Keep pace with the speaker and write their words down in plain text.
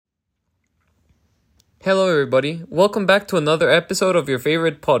Hello, everybody. Welcome back to another episode of your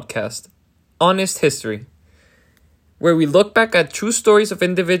favorite podcast, Honest History, where we look back at true stories of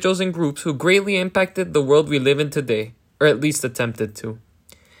individuals and groups who greatly impacted the world we live in today, or at least attempted to.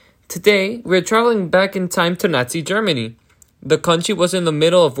 Today, we're traveling back in time to Nazi Germany. The country was in the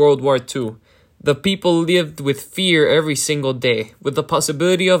middle of World War II. The people lived with fear every single day, with the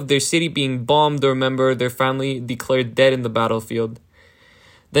possibility of their city being bombed or a member of their family declared dead in the battlefield.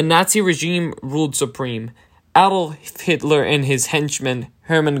 The Nazi regime ruled supreme. Adolf Hitler and his henchmen,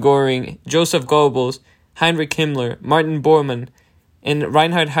 Hermann Göring, Joseph Goebbels, Heinrich Himmler, Martin Bormann, and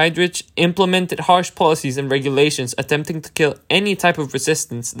Reinhard Heydrich implemented harsh policies and regulations attempting to kill any type of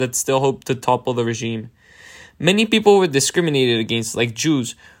resistance that still hoped to topple the regime. Many people were discriminated against, like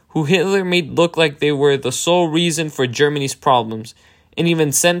Jews, who Hitler made look like they were the sole reason for Germany's problems, and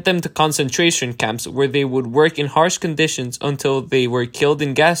even sent them to concentration camps where they would work in harsh conditions until they were killed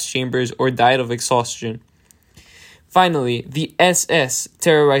in gas chambers or died of exhaustion. Finally, the SS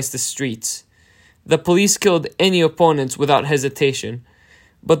terrorized the streets. The police killed any opponents without hesitation.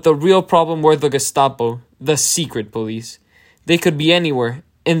 But the real problem were the Gestapo, the secret police. They could be anywhere,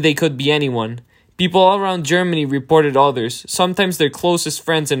 and they could be anyone. People all around Germany reported others, sometimes their closest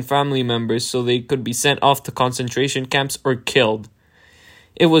friends and family members, so they could be sent off to concentration camps or killed.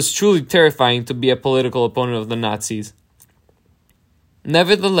 It was truly terrifying to be a political opponent of the Nazis.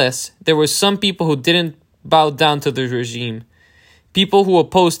 Nevertheless, there were some people who didn't bow down to the regime. People who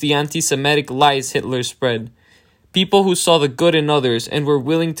opposed the anti-Semitic lies Hitler spread. People who saw the good in others and were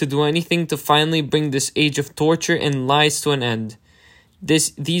willing to do anything to finally bring this age of torture and lies to an end.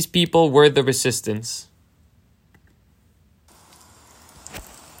 These people were the resistance.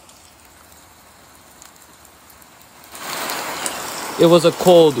 It was a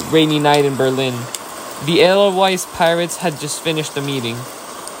cold, rainy night in Berlin. The Edelweiss pirates had just finished the meeting.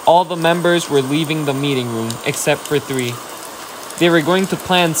 All the members were leaving the meeting room, except for 3. They were going to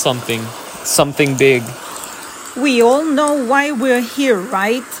plan something big. We all know why we're here,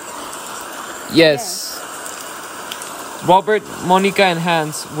 right? Yes. Robert, Monica, and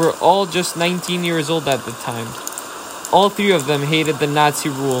Hans were all just 19 years old at the time. All 3 of them hated the Nazi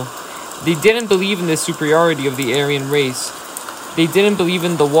rule. They didn't believe in the superiority of the Aryan race. They didn't believe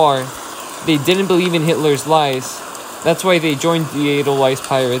in the war. They didn't believe in Hitler's lies. That's why they joined the Edelweiss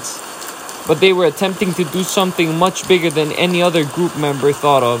pirates. But they were attempting to do something much bigger than any other group member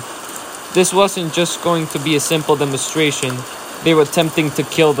thought of. This wasn't just going to be a simple demonstration. They were attempting to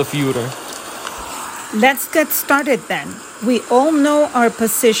kill the Führer. Let's get started then. We all know our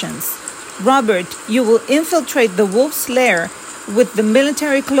positions. Robert, you will infiltrate the wolf's lair with the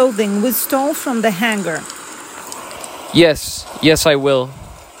military clothing we stole from the hangar. Yes, I will.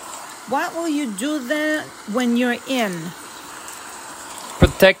 What will you do then when you're in?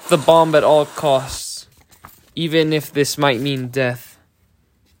 Protect the bomb at all costs, even if this might mean death.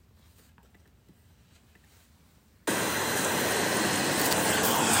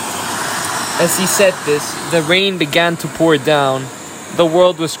 As he said this, the rain began to pour down. The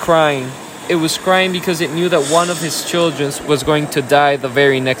world was crying. It was crying because it knew that one of his children was going to die the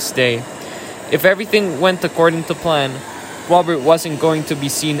very next day. If everything went according to plan, Robert wasn't going to be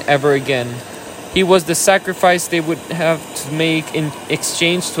seen ever again. He was the sacrifice they would have to make in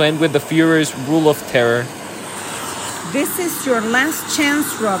exchange to end with the Führer's rule of terror. This is your last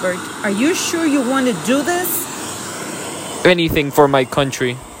chance, Robert. Are you sure you want to do this? Anything for my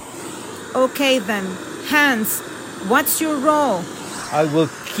country. Okay then. Hans, what's your role? I will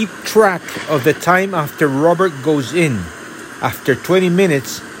keep track of the time after Robert goes in. After 20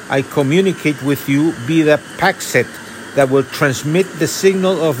 minutes, I communicate with you via the pack set that will transmit the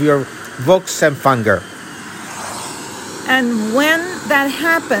signal of your Volksempfänger. And when that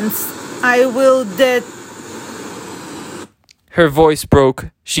happens, I will Her voice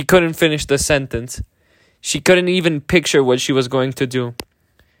broke. She couldn't finish the sentence. She couldn't even picture what she was going to do.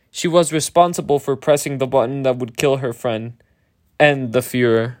 She was responsible for pressing the button that would kill her friend and the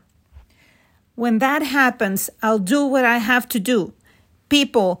Führer. When that happens, I'll do what I have to do.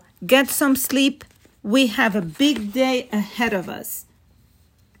 People, get some sleep. We have a big day ahead of us.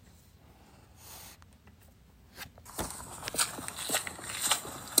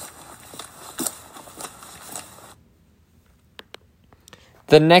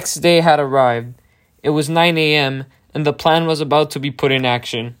 The next day had arrived. It was 9 a.m., and the plan was about to be put in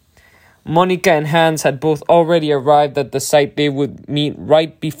action. Monica and Hans had both already arrived at the site they would meet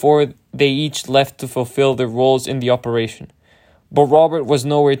right before they each left to fulfill their roles in the operation. But Robert was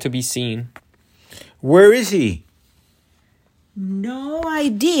nowhere to be seen. Where is he? No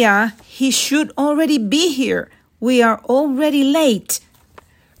idea. He should already be here. We are already late.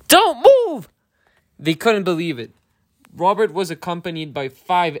 Don't move! They couldn't believe it. Robert was accompanied by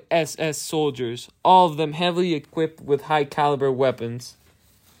 5 SS soldiers, all of them heavily equipped with high-caliber weapons.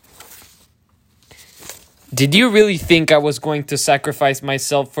 Did you really think I was going to sacrifice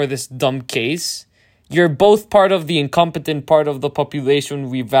myself for this dumb case? You're both part of the incompetent part of the population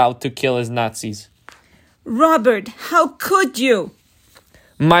we vowed to kill as Nazis. Robert, how could you?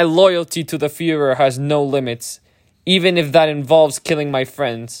 My loyalty to the Führer has no limits, even if that involves killing my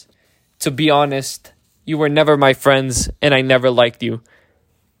friends. To be honest, you were never my friends, and I never liked you.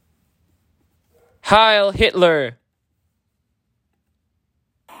 Heil Hitler!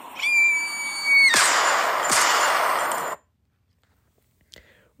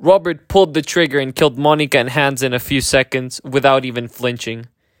 Robert pulled the trigger and killed Monica and Hans in a few seconds without even flinching.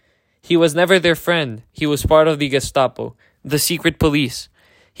 He was never their friend. He was part of the Gestapo, the secret police.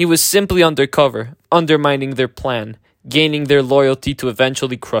 He was simply undercover, undermining their plan, gaining their loyalty to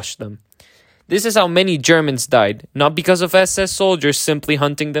eventually crush them. This is how many Germans died, not because of SS soldiers simply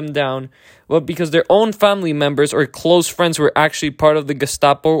hunting them down, but because their own family members or close friends were actually part of the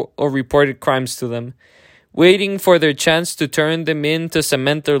Gestapo or reported crimes to them, waiting for their chance to turn them in to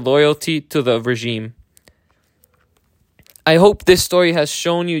cement their loyalty to the regime. I hope this story has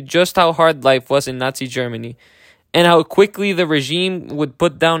shown you just how hard life was in Nazi Germany, and how quickly the regime would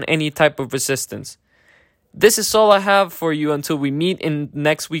put down any type of resistance. This is all I have for you until we meet in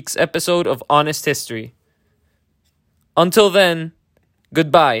next week's episode of Honest History. Until then,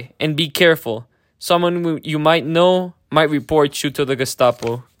 goodbye and be careful. Someone you might know might report you to the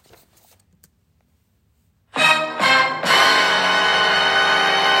Gestapo.